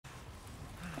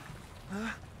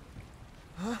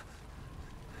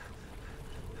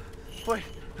Wait,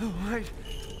 wait.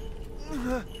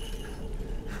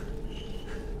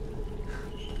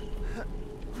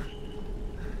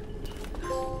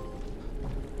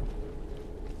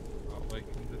 Not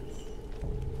liking this.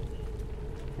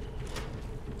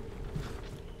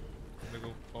 I'm gonna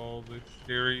go call the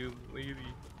scary lady.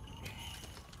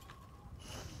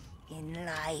 In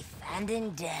life and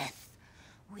in death,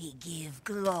 we give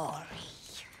glory.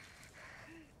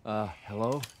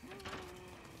 Hello?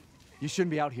 You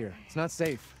shouldn't be out here. It's not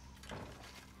safe.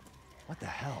 What the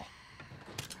hell?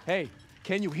 Hey,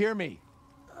 can you hear me?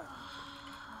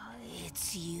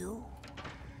 It's you,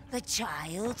 the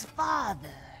child's father.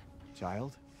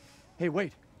 Child? Hey,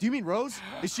 wait. Do you mean Rose?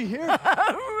 Is she here?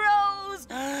 Rose!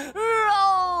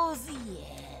 Rose,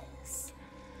 yes.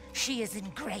 She is in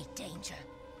great danger.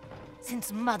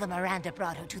 Since Mother Miranda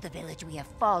brought her to the village, we have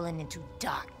fallen into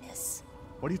darkness.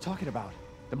 What are you talking about?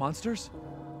 The monsters?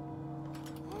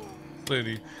 This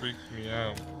lady freaks me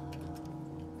out.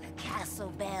 The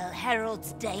castle bell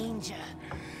heralds danger.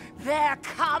 They're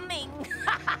coming!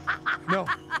 No.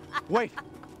 Wait.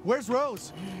 Where's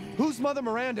Rose? Who's Mother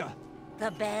Miranda?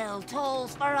 The bell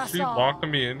tolls for us She's all.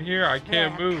 locking me in here. I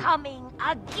can't They're move. coming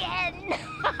again!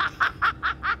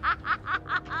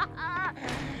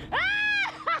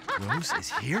 Rose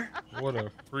is here? What a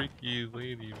freaky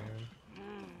lady, man.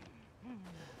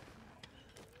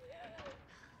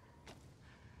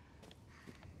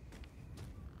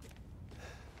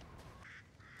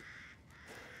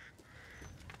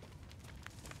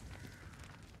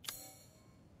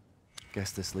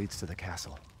 Guess this leads to the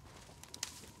castle.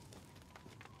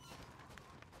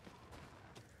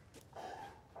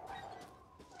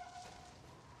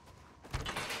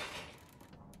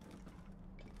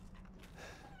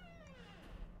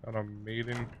 Got a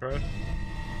maiden trust.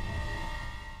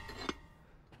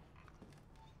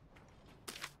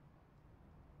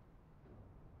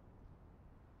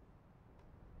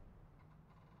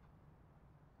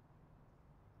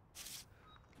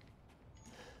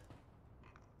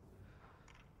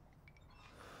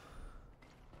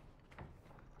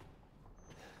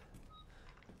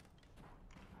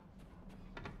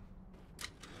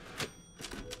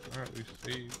 Alright, we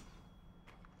saved.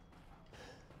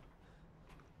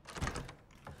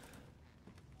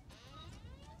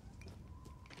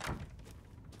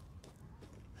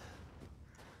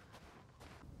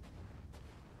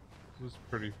 This is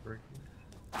pretty freaky.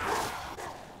 Another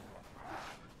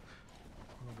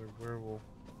werewolf.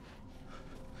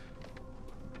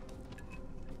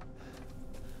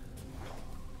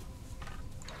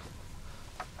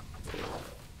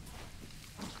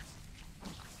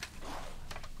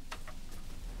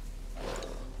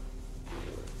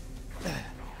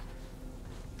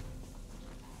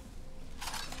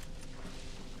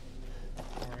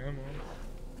 I am on.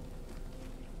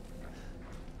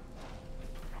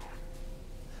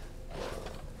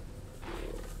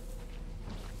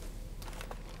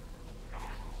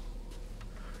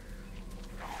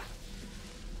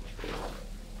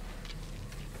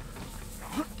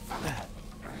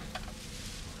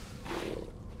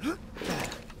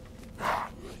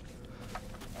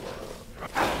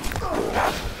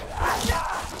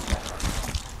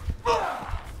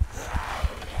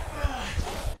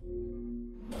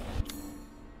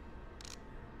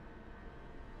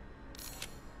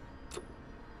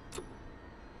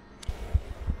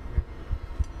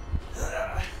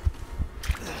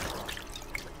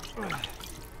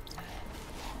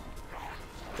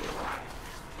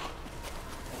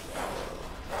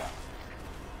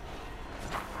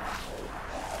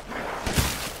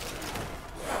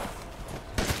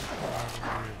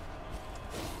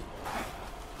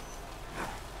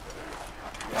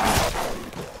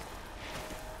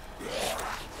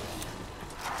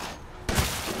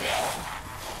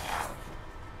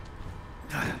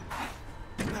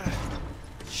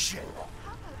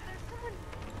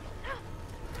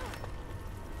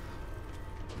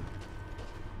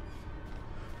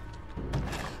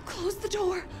 Close the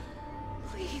door,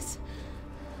 please.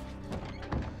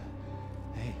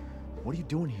 Hey, what are you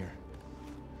doing here?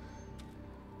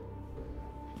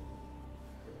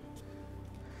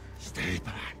 Stay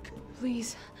back.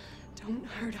 Please, don't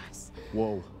hurt us.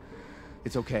 Whoa.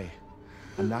 It's okay.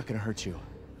 I'm not gonna hurt you.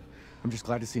 I'm just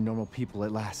glad to see normal people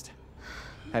at last.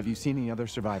 Have you seen any other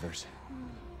survivors?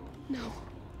 No.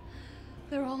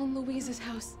 They're all in Louise's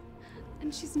house.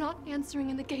 And she's not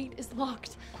answering and the gate is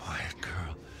locked. Quiet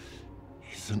girl.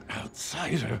 He's an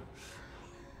outsider.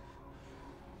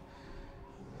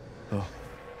 Oh.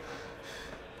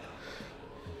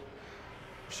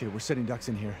 Shit, we're sitting ducks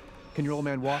in here. Can your old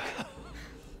man walk?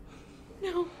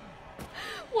 No.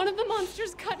 One of the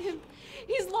monsters cut him.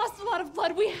 He's lost a lot of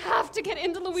blood. We have to get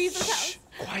into Louisa's house.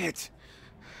 Quiet.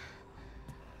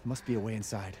 Must be a way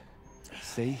inside.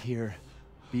 Stay here,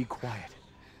 be quiet,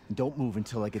 and don't move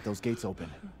until I get those gates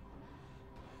open.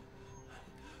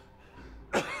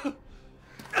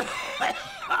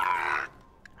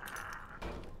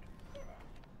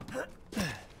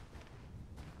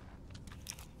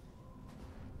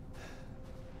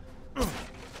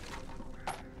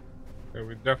 Yeah,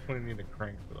 we definitely need a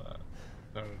crank for that.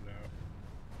 Without a doubt.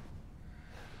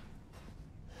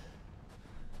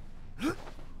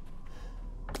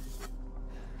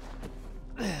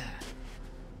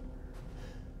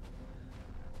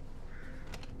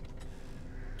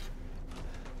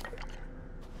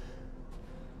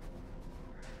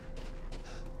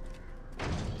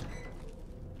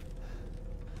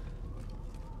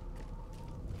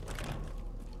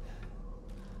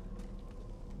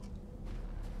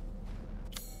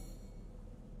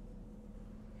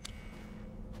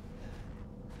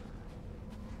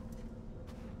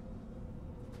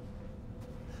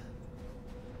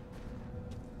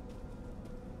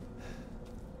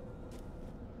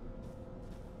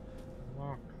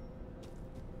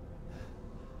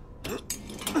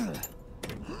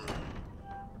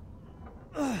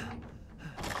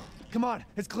 Come on,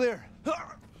 it's clear.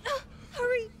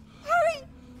 Hurry! Hurry!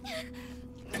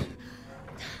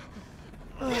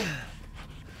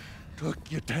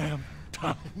 Took your damn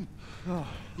time. Oh,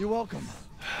 you're welcome.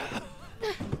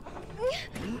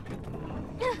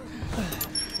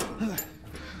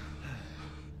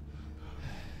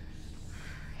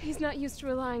 He's not used to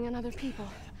relying on other people.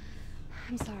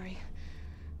 I'm sorry.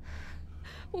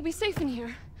 We'll be safe in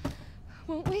here,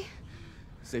 won't we?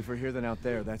 Safer here than out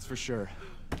there, that's for sure.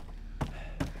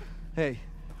 Hey,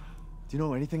 do you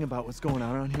know anything about what's going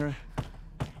on around here?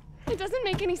 It doesn't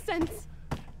make any sense.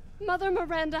 Mother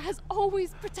Miranda has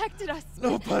always protected us.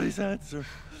 Nobody's answer.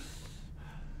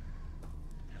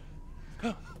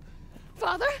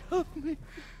 Father? We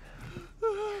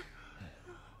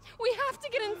have to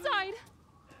get inside.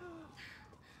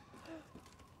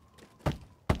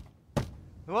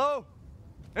 Hello?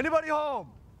 Anybody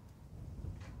home?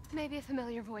 Maybe a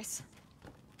familiar voice.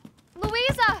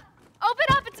 Louisa! Open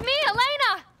up! It's me,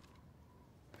 Elena!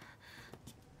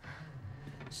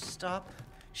 Stop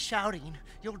shouting.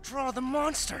 You'll draw the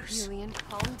monsters. Julian,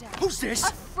 calm down. Who's this?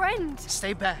 A friend!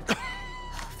 Stay back.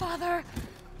 Father!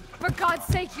 For God's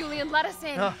sake, Julian, let us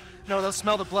in. No, they'll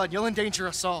smell the blood. You'll endanger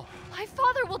us all. My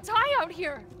father will die out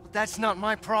here. That's not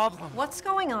my problem. What's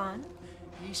going on?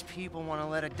 These people want to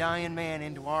let a dying man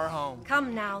into our home.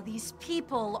 Come now, these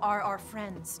people are our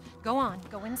friends. Go on,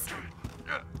 go inside.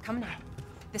 Come now,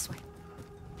 this way.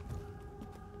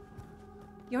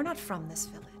 You're not from this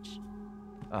village.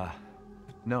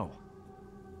 No.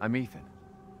 I'm Ethan.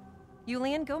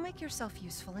 Julian, go make yourself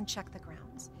useful and check the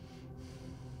grounds.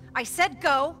 I said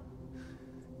go!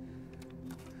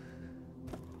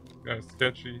 That's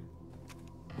sketchy.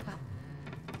 Well,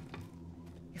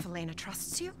 if Elena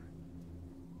trusts you,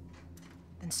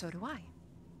 then so do I.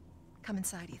 Come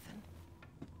inside, Ethan.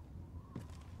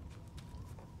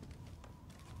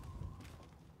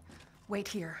 Wait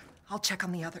here. I'll check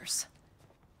on the others.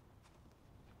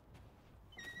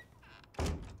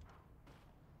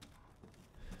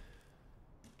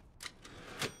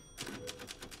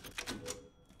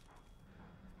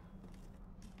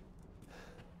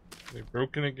 They've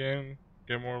broken again.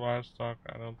 Get more livestock.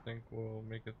 I don't think we'll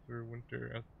make it through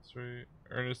winter at this rate.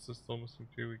 Ernest is still missing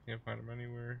too. We can't find him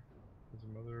anywhere. His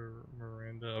mother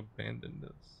Miranda abandoned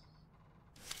us.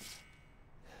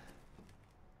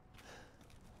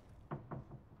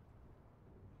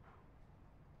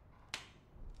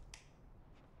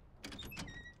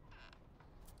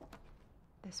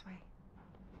 This way.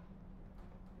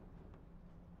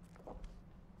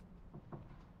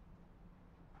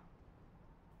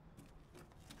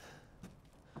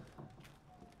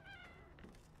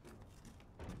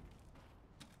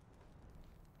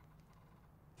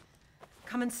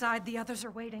 Come inside, the others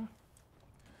are waiting.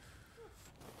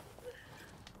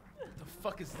 The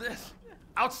fuck is this?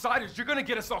 Outsiders, you're gonna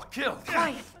get us all killed!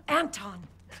 Quiet, Anton!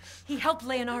 He helped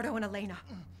Leonardo and Elena.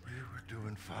 We were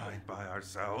doing fine by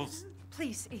ourselves.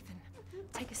 Please, Ethan,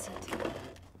 take a seat.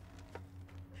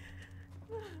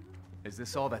 Is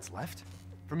this all that's left?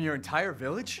 From your entire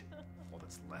village? All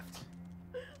that's left?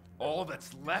 All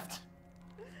that's left?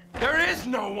 There is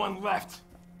no one left!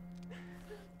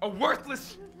 A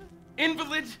worthless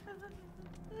invalid,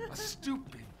 a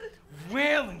stupid,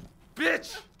 wailing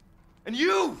bitch, and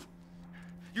you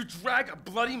drag a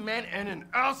bloody man and an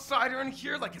outsider in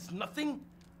here like it's nothing,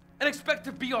 and expect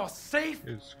to be all safe?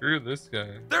 Dude, screw this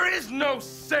guy. There is no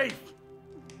safe.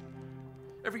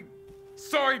 Every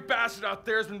sorry bastard out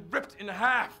there has been ripped in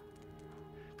half.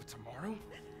 But tomorrow?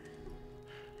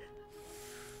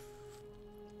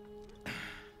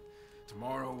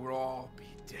 Tomorrow we'll all be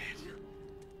dead.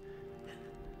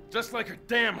 Just like her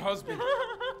damn husband.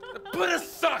 Put a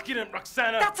sock in it,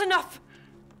 Roxana! That's enough!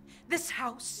 This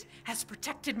house has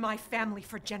protected my family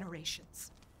for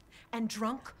generations. And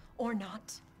drunk or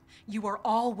not, you are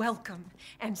all welcome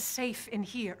and safe in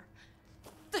here.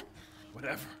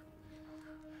 Whatever.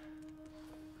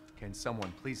 Can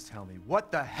someone please tell me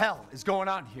what the hell is going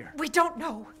on here? We don't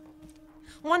know.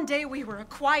 One day we were a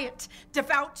quiet,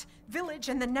 devout village,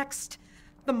 and the next,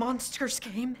 the monsters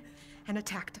came and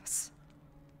attacked us.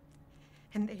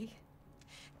 And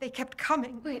they kept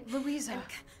coming. Wait, Louisa.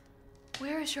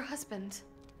 Where is your husband?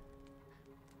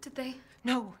 Did they?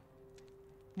 No.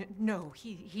 No,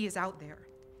 he is out there.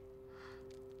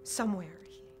 Somewhere.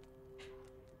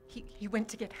 He went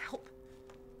to get help.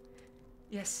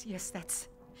 Yes, that's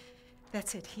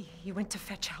it. He went to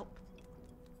fetch help.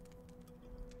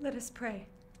 Let us pray.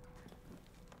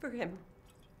 For him.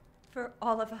 For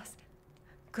all of us.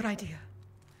 Good idea.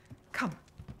 Come.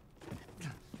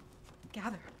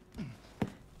 Gather.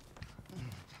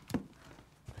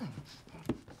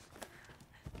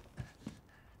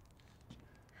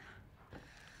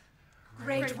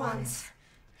 Great ones,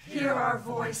 hear our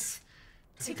voice.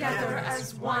 Together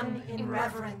as one in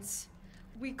reverence,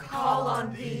 we call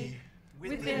on thee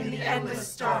within the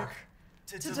endless dark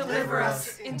to deliver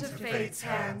us into fate's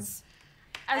hands.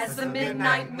 As the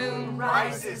midnight moon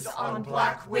rises on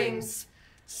black wings,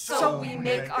 so we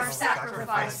make our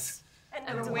sacrifice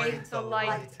and await the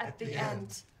light at the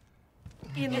end.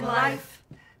 In life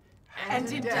and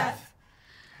in death,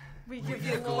 we give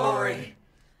you glory,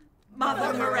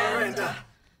 Mother Miranda.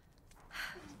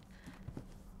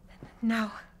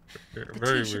 Now, the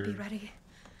Very tea should be weird. ready.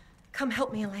 Come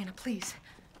help me, Elena, please.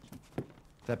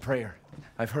 That prayer.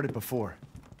 I've heard it before.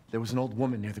 There was an old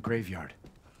woman near the graveyard.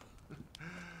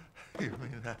 You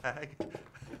mean the hag?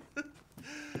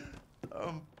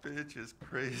 Bitch is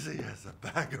crazy as a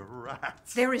bag of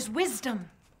rats. There is wisdom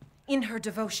in her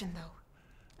devotion, though.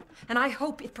 And I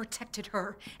hope it protected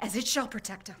her as it shall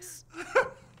protect us.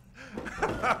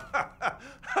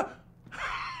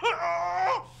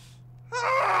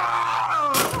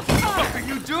 What are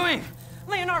you doing?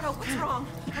 Leonardo, what's wrong?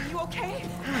 Are you okay?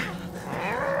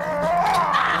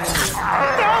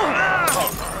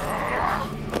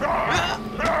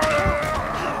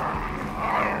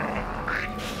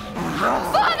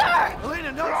 Father!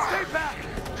 Elena, no, stay back!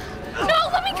 No,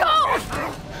 let me go!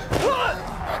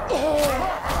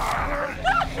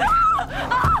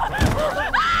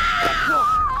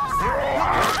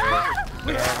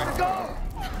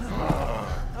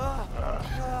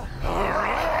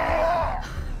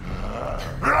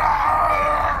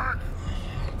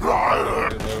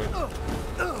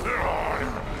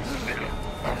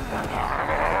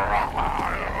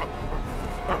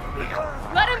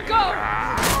 Let him go!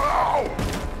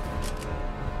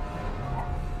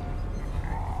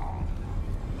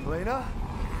 Elena?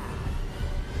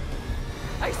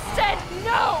 I said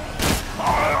no!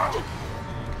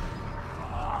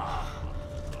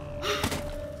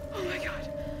 Oh my God.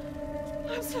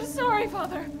 I'm so sorry,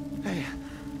 Father. Hey,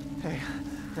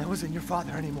 that wasn't your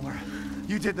father anymore.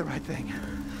 You did the right thing.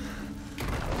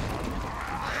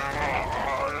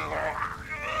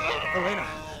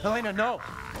 Elena, no!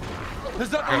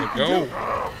 There's nothing you Gotta can go. do!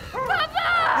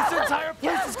 Papa! This entire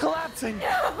place is collapsing!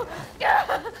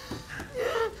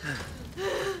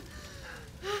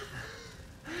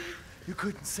 You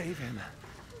couldn't save him.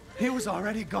 He was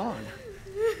already gone.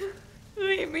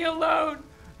 Leave me alone.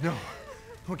 No,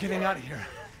 we're getting out of here.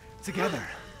 Together.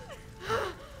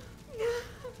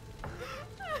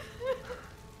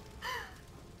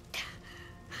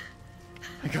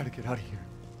 I gotta get out of here.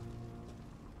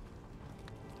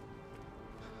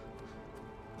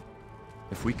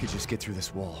 If we could just get through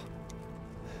this wall.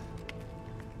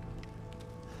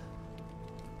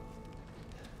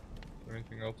 Is there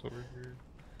anything else over here?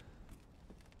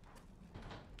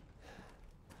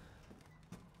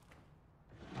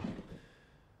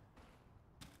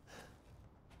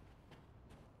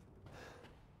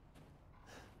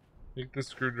 Take the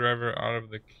screwdriver out of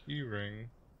the key ring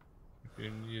if you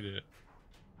need it.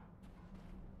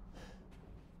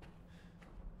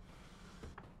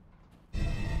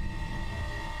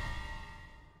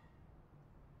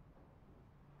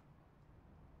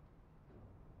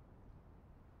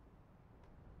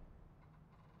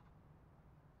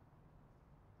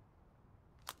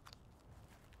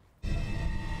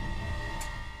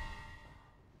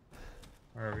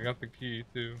 Alright, we got the key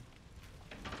too.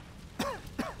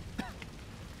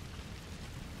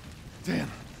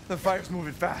 Damn, the fire's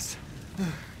moving fast.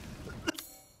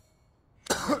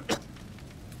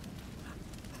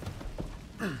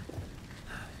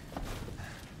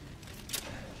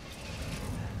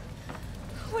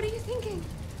 What are you thinking?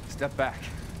 Step back.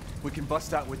 We can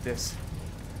bust out with this.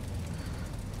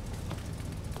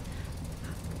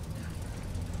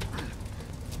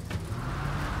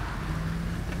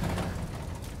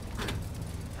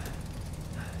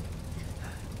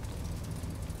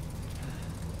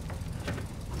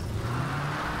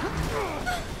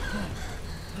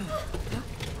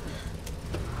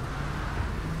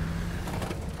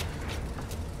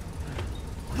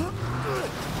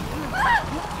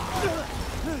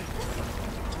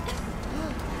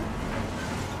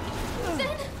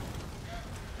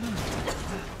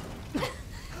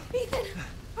 Ethan,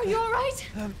 are you all right?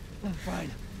 I'm fine.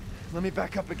 Let me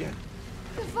back up again.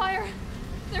 The fire.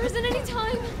 There isn't any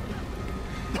time.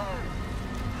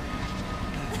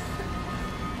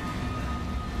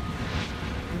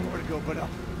 Nowhere to go but up.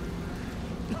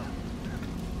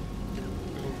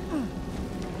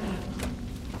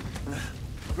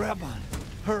 Grab on.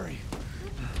 Hurry.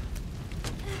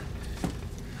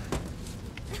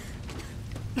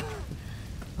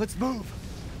 Let's move.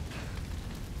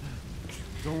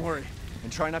 Don't worry,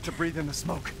 and try not to breathe in the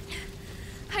smoke.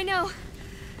 I know.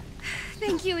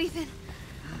 Thank you, Ethan.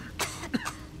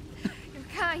 You're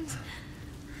kind.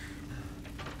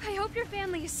 I hope your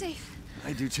family is safe.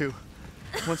 I do too.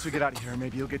 Once we get out of here,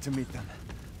 maybe you'll get to meet them.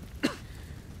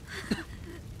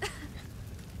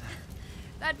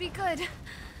 That'd be good.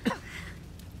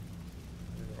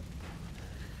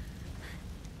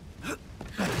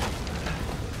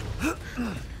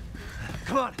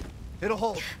 Come on, it'll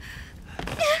hold.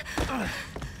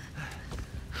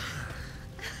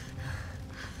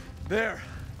 There,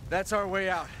 that's our way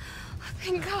out.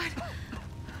 Thank God.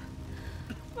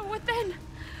 But what then?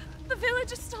 The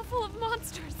village is still full of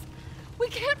monsters. We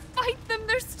can't fight them,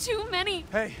 there's too many.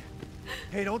 Hey,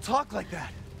 don't talk like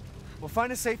that. We'll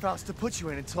find a safe house to put you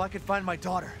in until I can find my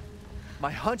daughter.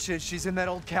 My hunch is she's in that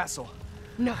old castle.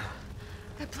 No.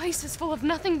 That place is full of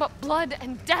nothing but blood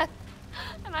and death.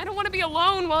 And I don't want to be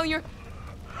alone while you're...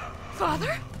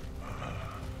 Father?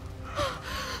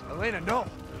 Elena, no.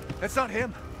 That's not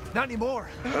him. Not anymore.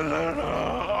 He said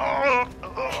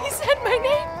my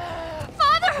name!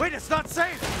 Father! Wait, it's not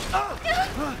safe!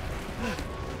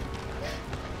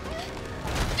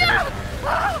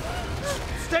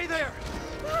 Stay there!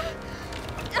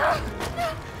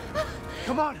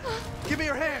 Come on, give me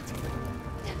your hand!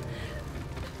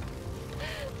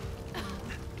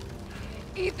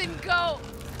 Ethan, go!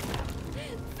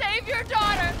 Save your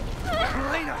daughter!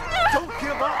 Elena, don't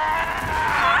give up!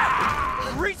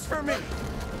 Reach for me!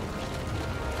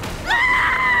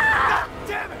 God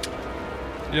damn it!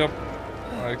 Yep,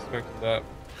 I expected that.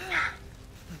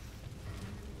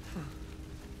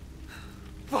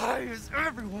 Why is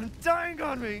everyone dying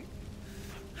on me?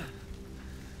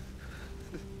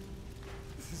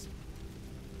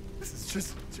 This is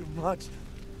just too much.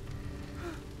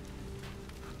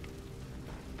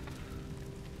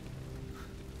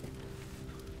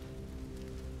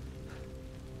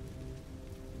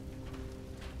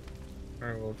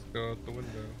 Alright, well, let's go out the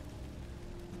window.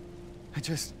 I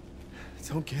just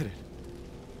don't get it.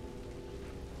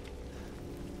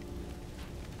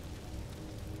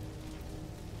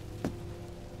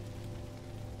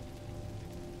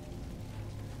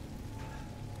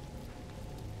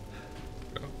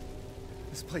 Go.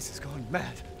 This place has gone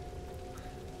mad.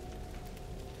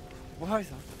 Why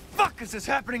the fuck is this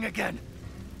happening again?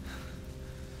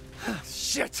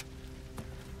 Shit!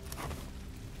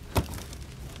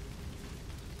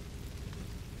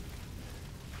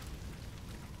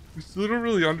 We still don't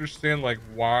really understand, like,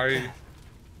 why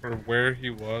or where he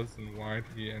was and why did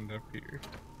he end up here.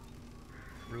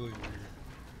 Really weird.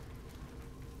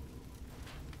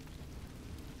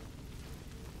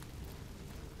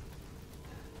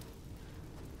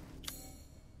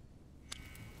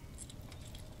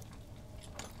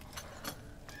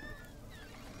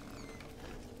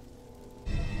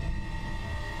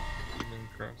 Evening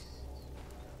crust.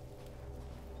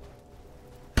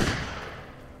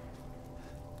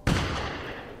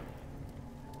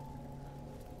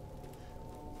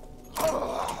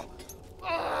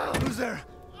 Who's there?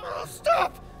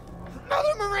 Stop!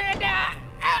 Mother Miranda!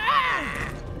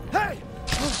 Hey!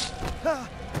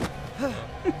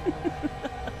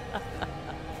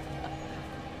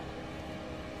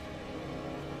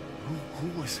 Who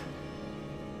was...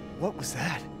 What was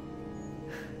that?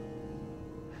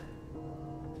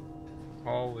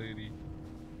 Tall lady.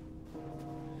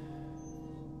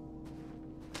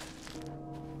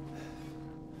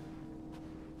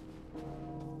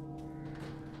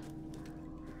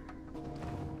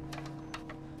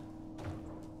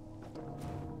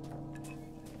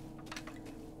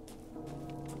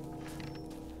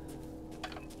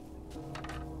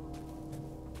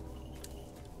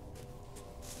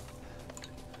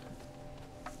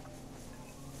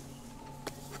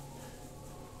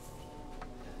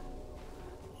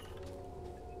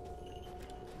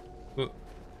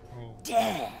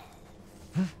 Death.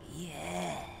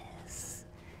 Yes.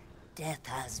 Death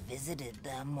has visited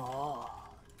them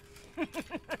all. He's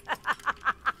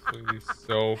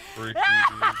so freaky,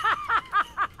 dude.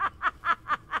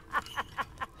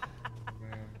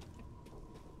 Man.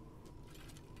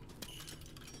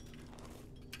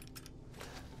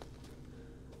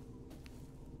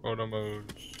 Photo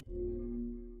mode.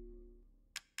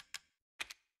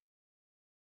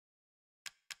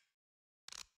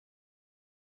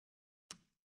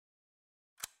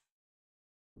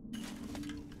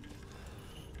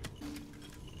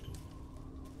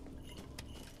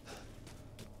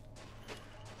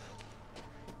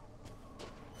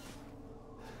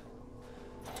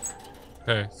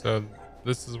 Okay, so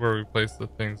this is where we place the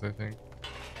things, I think.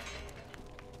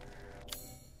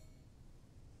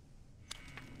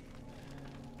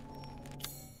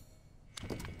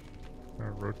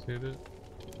 Gonna rotate it.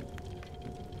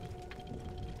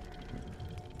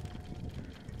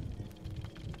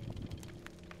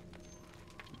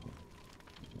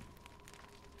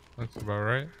 That's about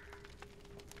right.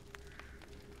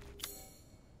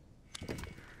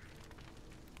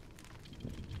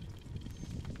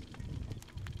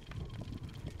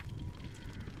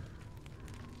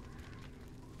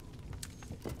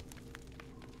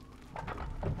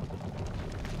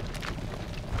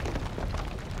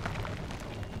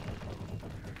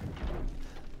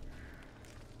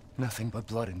 Nothing but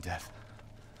blood and death.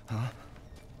 Huh?